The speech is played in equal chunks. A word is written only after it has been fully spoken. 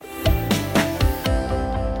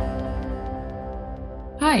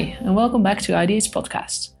Hi, and welcome back to IDH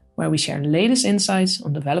Podcast, where we share latest insights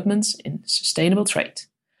on developments in sustainable trade.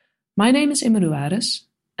 My name is Imru Ares,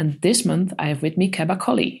 and this month I have with me Keba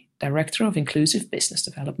Colley, Director of Inclusive Business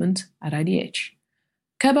Development at IDH.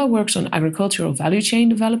 Keba works on agricultural value chain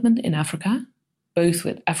development in Africa, both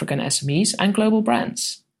with African SMEs and global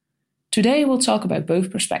brands. Today we'll talk about both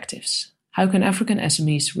perspectives. How can African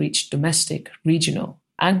SMEs reach domestic, regional,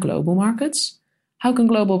 and global markets? How can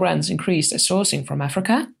global brands increase their sourcing from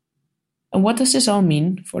Africa? And what does this all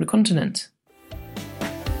mean for the continent?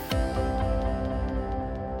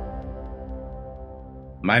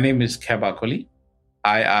 My name is Keba Colley.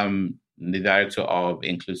 I am the Director of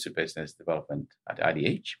Inclusive Business Development at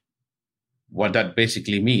IDH. What that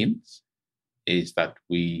basically means is that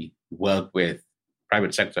we work with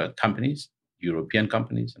private sector companies, European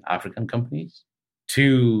companies, and African companies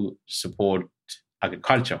to support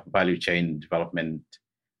agriculture value chain development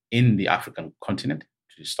in the African continent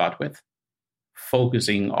to start with,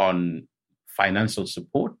 focusing on financial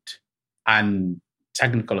support and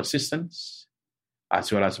technical assistance,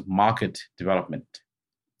 as well as market development.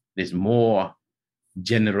 There's more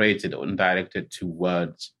generated and directed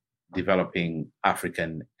towards developing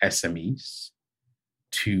African SMEs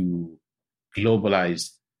to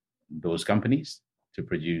globalize those companies to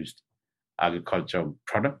produce agricultural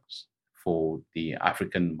products for the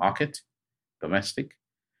African market, domestic,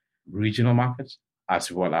 regional markets,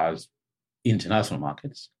 as well as international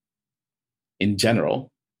markets. In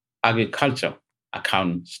general, agriculture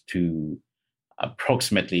accounts to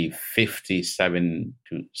approximately 57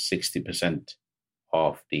 to 60%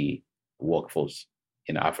 of the workforce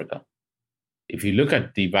in Africa. If you look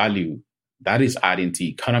at the value that is adding to the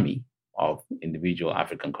economy of individual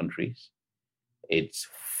African countries, it's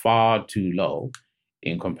far too low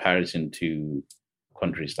in comparison to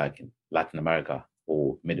countries like in Latin America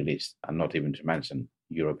or Middle East, and not even to mention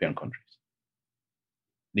European countries.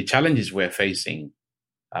 The challenges we're facing,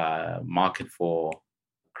 market for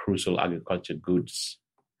crucial agriculture goods,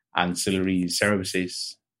 ancillary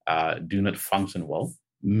services do not function well,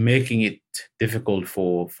 making it difficult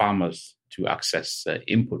for farmers to access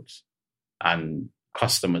inputs and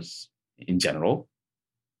customers in general.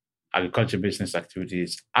 Agriculture business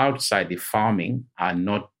activities outside the farming are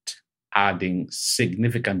not adding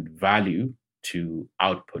significant value to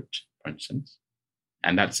output, for instance.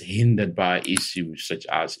 And that's hindered by issues such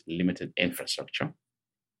as limited infrastructure,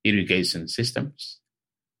 irrigation systems,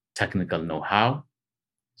 technical know-how,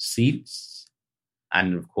 seeds,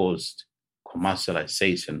 and of course,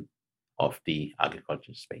 commercialization of the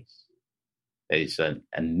agriculture space. There is a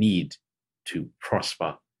need to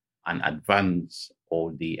prosper and advance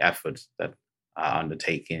all the efforts that are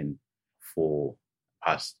undertaken for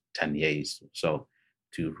past 10 years or so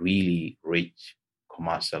to really reach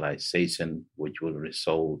commercialization, which will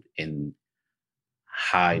result in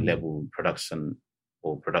high-level production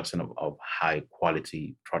or production of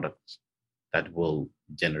high-quality products that will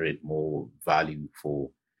generate more value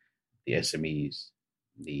for the SMEs,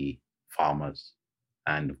 the farmers,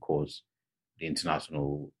 and of course, the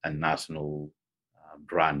international and national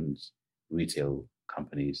brands, retail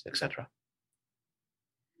companies, etc.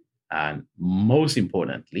 And most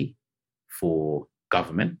importantly, for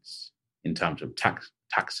governments, in terms of tax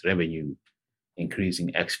revenue,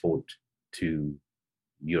 increasing export to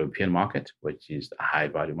European market, which is a high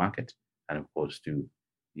value market, and of course to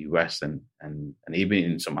the US and even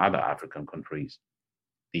in some other African countries,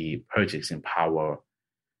 the purchasing power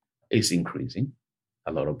is increasing.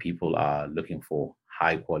 A lot of people are looking for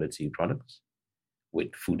high quality products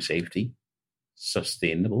with food safety,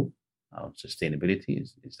 sustainability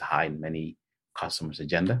is high in many customers'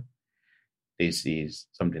 agenda. This is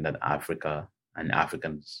something that Africa and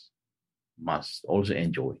Africans must also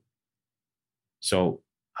enjoy. So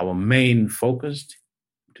our main focus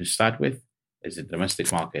to start with is the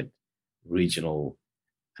domestic market, regional,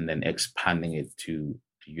 and then expanding it to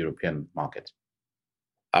the European market.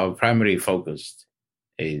 Our primary focus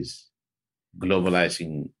is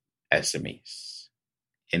globalizing SMEs.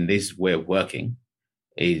 In this way of working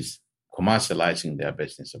is commercializing their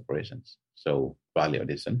business operations. So value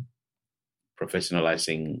addition,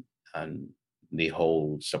 professionalizing and the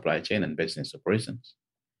whole supply chain and business operations,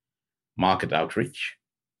 market outreach,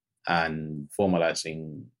 and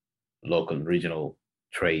formalizing local and regional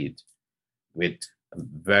trade with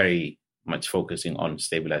very much focusing on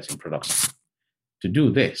stabilizing production. To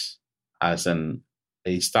do this as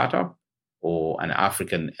a startup or an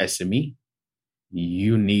African SME,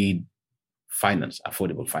 you need finance,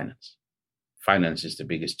 affordable finance. Finance is the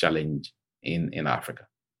biggest challenge in Africa.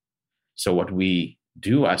 So what we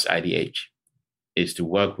do as IDH is to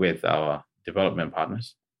work with our development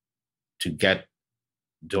partners to get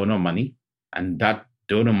donor money, and that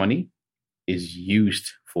donor money is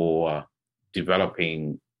used for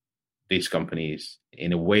developing these companies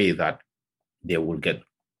in a way that they will get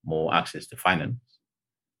more access to finance.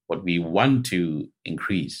 What we want to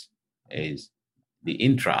increase is the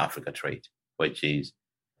intra-Africa trade, which is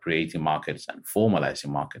creating markets and formalizing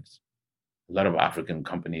markets. A lot of African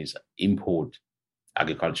companies import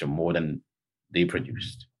agriculture more than they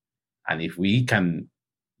produce. And if we can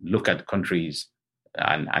look at countries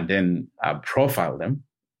and then profile them,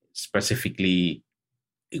 specifically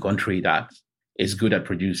a country that is good at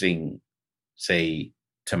producing, say,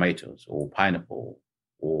 tomatoes or pineapple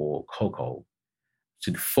or cocoa,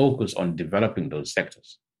 should focus on developing those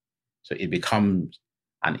sectors. So it becomes,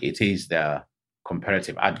 and it is their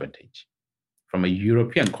comparative advantage. From a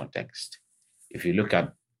European context, if you look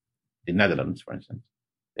at the Netherlands, for instance,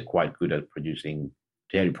 they're quite good at producing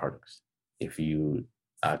dairy products. If you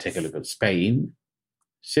take a look at Spain,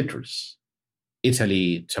 citrus,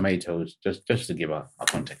 Italy, tomatoes, just to give a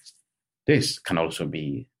context. This can also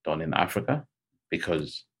be done in Africa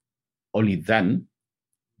because only then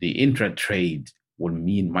the intra-trade will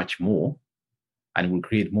mean much more and will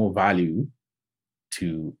create more value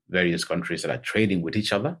to various countries that are trading with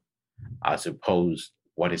each other, as opposed to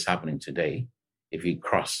what is happening today. If you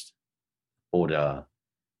cross border,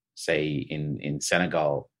 say in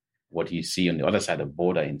Senegal, what you see on the other side of the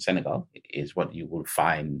border in Senegal is what you will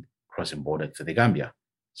find crossing border to the Gambia.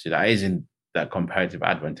 So that isn't that comparative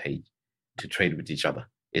advantage to trade with each other.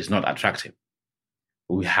 It's not attractive.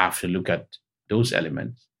 We have to look at those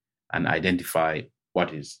elements and identify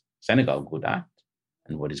what is Senegal good at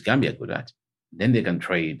and what is Gambia good at. Then they can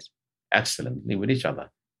trade excellently with each other.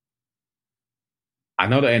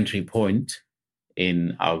 Another entry point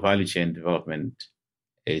in our value chain development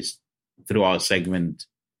is through our segment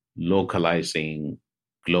localizing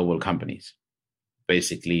global companies,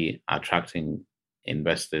 basically attracting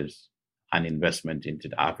investors and investment into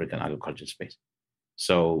the African agriculture space.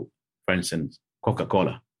 So, for instance,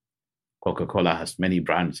 Coca-Cola. Coca-Cola has many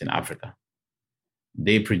brands in Africa.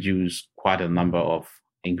 They produce quite a number of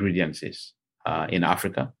ingredients in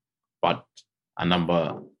Africa, but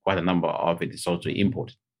quite a number of it is also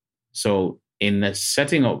imported. So in a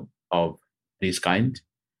setting of this kind,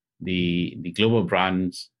 the global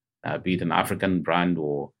brands, be it an African brand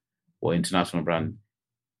or international brand,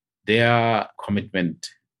 their commitment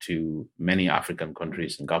to many African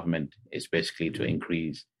countries and government is basically to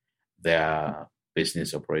increase their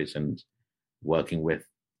business operations, working with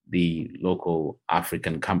the local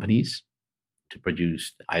African companies to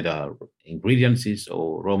produce either ingredients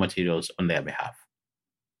or raw materials on their behalf.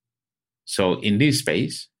 So in this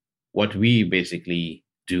space, what we basically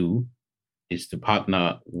do is to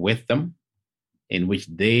partner with them, in which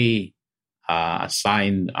they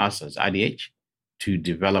assign us as IDH to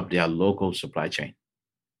develop their local supply chain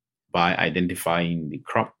by identifying the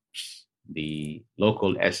crops, the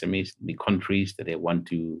local SMEs, the countries that they want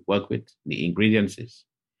to work with, the ingredients.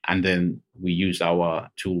 And then we use our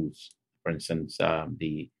tools, for instance,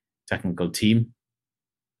 the technical team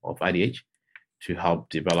of IDH to help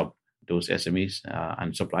develop those SMEs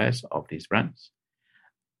and suppliers of these brands.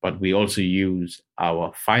 But we also use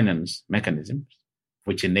our finance mechanisms,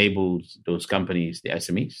 which enables those companies, the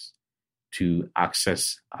SMEs, to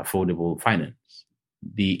access affordable finance.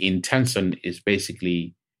 The intention is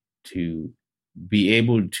basically to be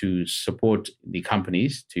able to support the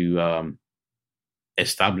companies to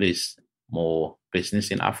establish more business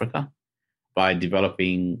in Africa by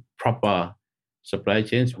developing proper supply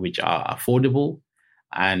chains which are affordable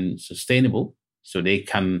and sustainable, so they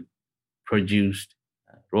can produce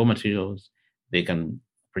raw materials, they can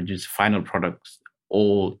produce final products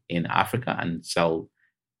all in Africa and sell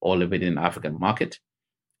all of it in the African market.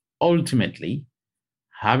 Ultimately,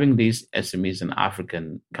 having these SMEs and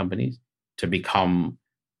African companies to become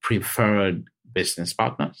preferred business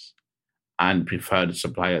partners and preferred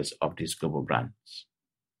suppliers of these global brands.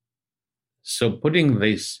 So putting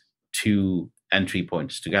these two entry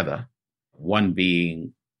points together, one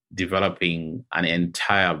being developing an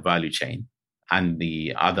entire value chain and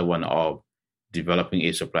the other one of developing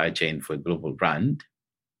a supply chain for a global brand,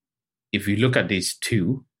 if you look at these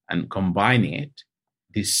two and combining it,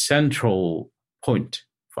 the central point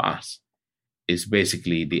for us is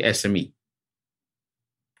basically the SME.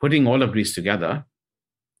 Putting all of these together,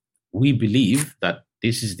 we believe that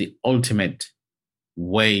this is the ultimate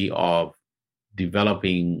way of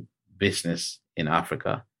developing business in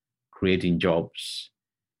Africa, creating jobs,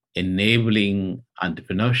 enabling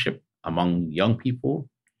entrepreneurship among young people.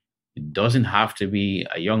 It doesn't have to be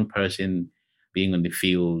a young person being on the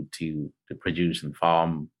field to produce and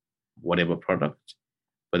farm, whatever product.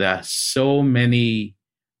 But there are so many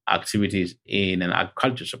activities in an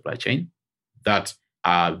agriculture supply chain that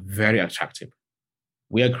are very attractive.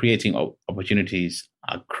 We are creating opportunities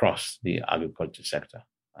across the agriculture sector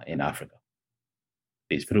in Africa.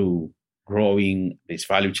 It's through growing these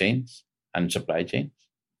value chains and supply chains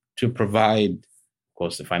to provide, of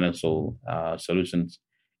course, the financial solutions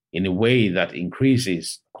in a way that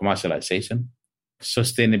increases commercialization,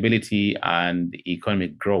 sustainability, and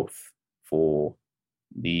economic growth for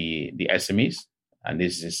the SMEs. And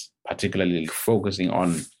this is particularly focusing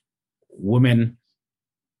on women,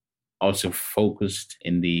 also focused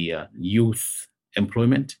in the youth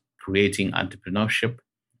employment, creating entrepreneurship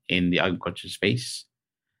in the agriculture space.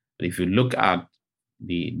 But if you look at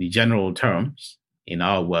the general terms in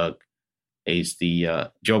our work, is the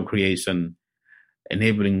job creation,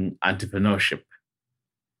 enabling entrepreneurship.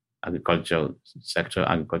 Agriculture sector,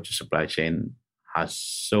 agriculture supply chain has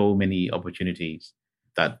so many opportunities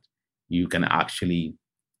that you can actually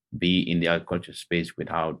be in the agriculture space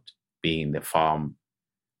without being in the farm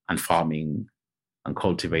and farming and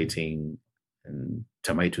cultivating and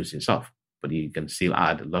tomatoes yourself. But you can still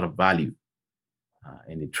add a lot of value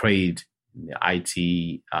in the trade, in the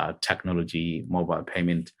IT, technology, mobile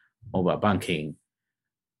payment, mobile banking,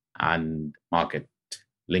 and market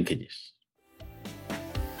linkages.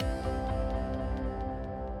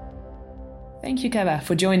 Thank you, Keba,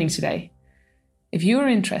 for joining today. If you are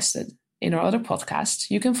interested in our other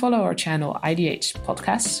podcasts, you can follow our channel IDH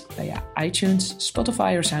Podcasts via iTunes,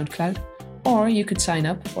 Spotify, or SoundCloud, or you could sign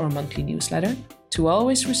up for a monthly newsletter to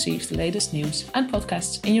always receive the latest news and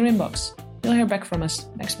podcasts in your inbox. You'll hear back from us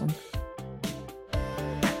next month.